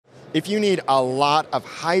If you need a lot of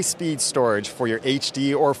high-speed storage for your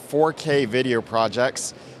HD or 4K video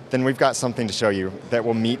projects, then we've got something to show you that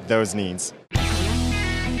will meet those needs.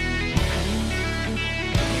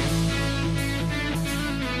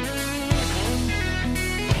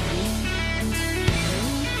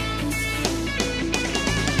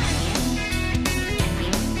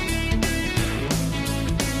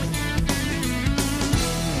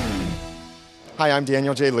 Hi, I'm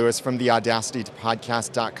Daniel J. Lewis from the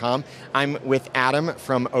AudacityToPodcast.com. I'm with Adam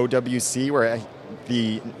from OWC, we're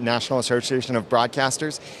the National Association of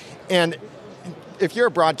Broadcasters. And if you're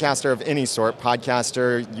a broadcaster of any sort,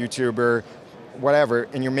 podcaster, YouTuber, whatever,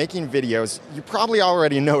 and you're making videos, you probably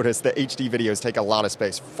already noticed that HD videos take a lot of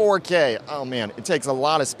space. 4K, oh man, it takes a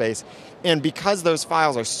lot of space. And because those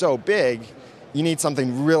files are so big, you need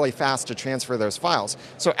something really fast to transfer those files.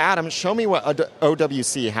 So Adam, show me what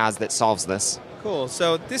OWC has that solves this. Cool.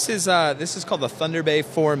 So this is called the Thunder Bay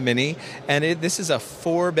 4 Mini, and this is a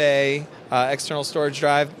 4-bay external storage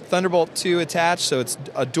drive. Thunderbolt 2 attached, so it's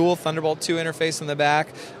a dual Thunderbolt 2 interface in the back.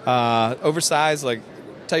 Oversized, like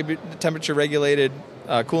temperature regulated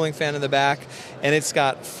cooling fan in the back, and it's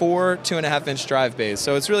got 4 2.5-inch drive bays.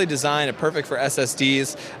 So it's really designed perfect for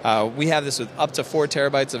SSDs. We have this with up to 4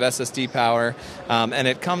 terabytes of SSD power, and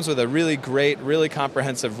it comes with a really great, really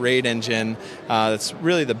comprehensive RAID engine. That's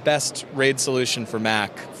really the best RAID solution for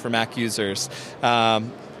Mac users.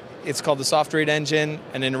 It's called the Soft RAID engine,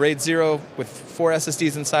 and in RAID 0 with 4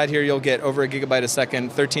 SSDs inside here, you'll get over a gigabyte a second,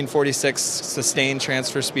 1346 sustained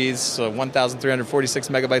transfer speeds, so 1,346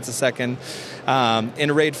 megabytes a second.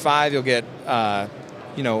 In RAID 5, you'll get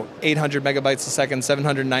 800 megabytes a second,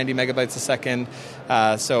 790 megabytes a second.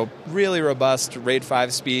 So really robust RAID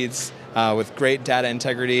 5 speeds with great data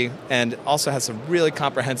integrity, and also has some really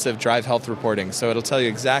comprehensive drive health reporting. So it'll tell you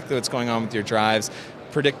exactly what's going on with your drives,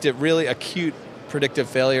 really acute predictive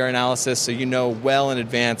failure analysis, so you know well in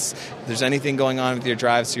advance if there's anything going on with your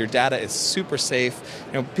drive, so your data is super safe.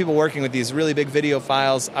 People working with these really big video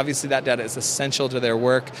files, obviously that data is essential to their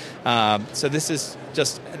work. So this is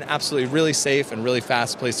just an absolutely really safe and really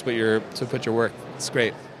fast place to put your work. It's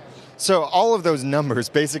great. So all of those numbers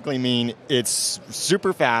basically mean it's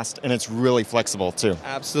super fast and it's really flexible too.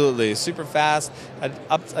 Absolutely. Super fast.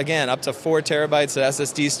 Up to 4 terabytes of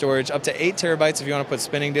SSD storage, up to 8 terabytes if you want to put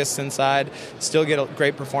spinning disks inside. Still get a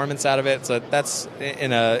great performance out of it. So that's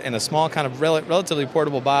in a small kind of relatively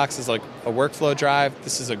portable box. Is like a workflow drive.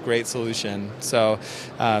 This is a great solution. So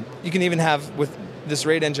you can even have, with this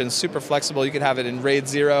RAID engine is super flexible. You could have it in RAID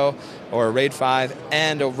 0 or RAID 5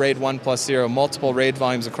 and a RAID 1 plus 0, multiple RAID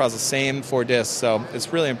volumes across the same 4 disks. So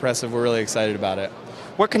it's really impressive. We're really excited about it.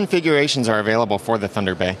 What configurations are available for the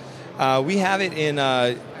Thunder Bay? We have it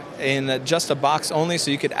in just a box only,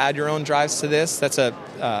 so you could add your own drives to this. That's a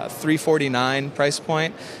 $349 price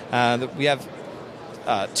point. We have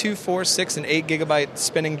 2, 4, 6, and 8 gigabyte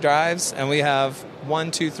spinning drives, and we have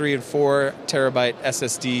 1, 2, 3, and 4 terabyte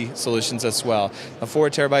SSD solutions as well. The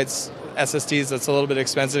 4 terabytes SSDs, that's a little bit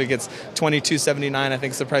expensive. It gets $22.79, I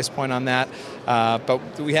think is the price point on that.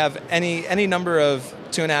 But we have any number of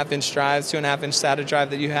 2.5-inch drives, 2.5-inch SATA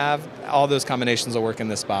drive that you have. All those combinations will work in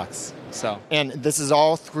this box. And this is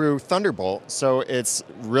all through Thunderbolt, so it's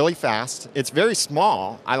really fast. It's very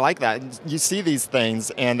small. I like that. You see these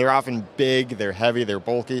things, and they're often big, they're heavy, they're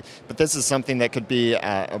bulky, but this is something that could be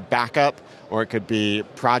a backup, or it could be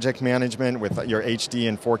project management with your HD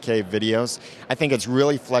and 4K videos. I think it's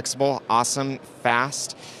really flexible, awesome,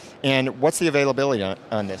 fast. And what's the availability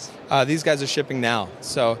on this? These guys are shipping now.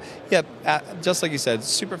 So, yeah, just like you said,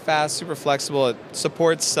 super fast, super flexible. It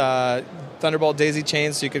supports Thunderbolt daisy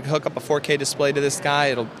chains, so you could hook up a 4K display to this guy.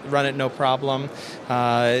 It'll run it no problem.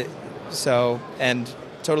 And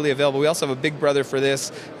totally available. We also have a big brother for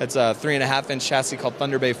this. It's a 3.5-inch chassis called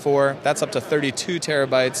Thunder Bay 4. That's up to 32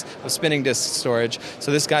 terabytes of spinning disk storage.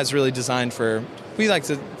 So this guy's really designed for, we like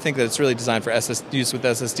to think that it's really designed for use with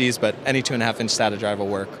SSDs, but any 2.5-inch SATA drive will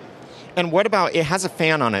work. And what about, it has a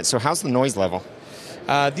fan on it, so how's the noise level?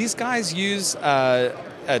 These guys use a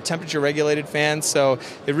temperature-regulated fan, so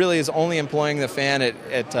it really is only employing the fan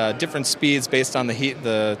at different speeds based on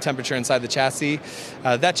the temperature inside the chassis.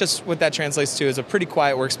 What that translates to is a pretty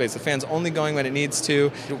quiet workspace. The fan's only going when it needs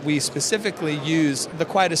to. We specifically use the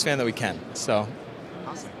quietest fan that we can. So,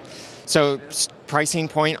 awesome. So pricing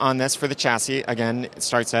point on this for the chassis, again, it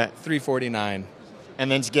starts at $349. And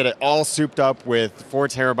then to get it all souped up with 4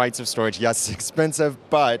 terabytes of storage, yes, it's expensive,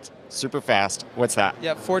 but Super fast. What's that?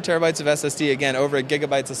 Yeah, 4 terabytes of SSD, again, over a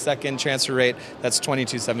gigabytes a second transfer rate. That's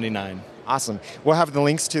 $2279. Awesome. We'll have the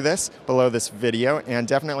links to this below this video, and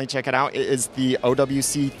definitely check it out. It is the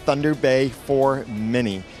OWC Thunder Bay 4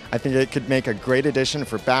 Mini. I think it could make a great addition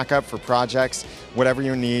for backup, for projects, whatever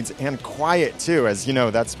your needs, and quiet too, as you know,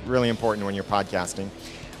 that's really important when you're podcasting.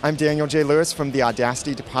 I'm Daniel J. Lewis from the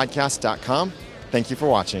audacitytopodcast.com. Thank you for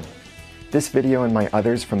watching. This video and my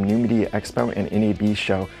others from New Media Expo and NAB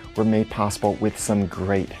Show were made possible with some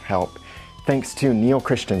great help. Thanks to Neil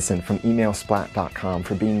Christensen from emailsplat.com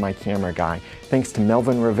for being my camera guy. Thanks to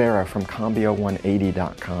Melvin Rivera from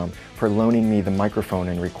Combio180.com for loaning me the microphone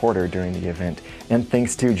and recorder during the event. And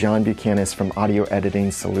thanks to John Buchanan from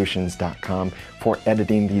AudioEditingSolutions.com for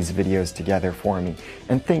editing these videos together for me.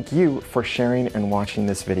 And thank you for sharing and watching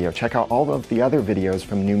this video. Check out all of the other videos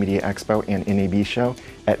from New Media Expo and NAB Show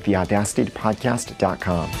at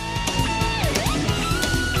theaudacitypodcast.com.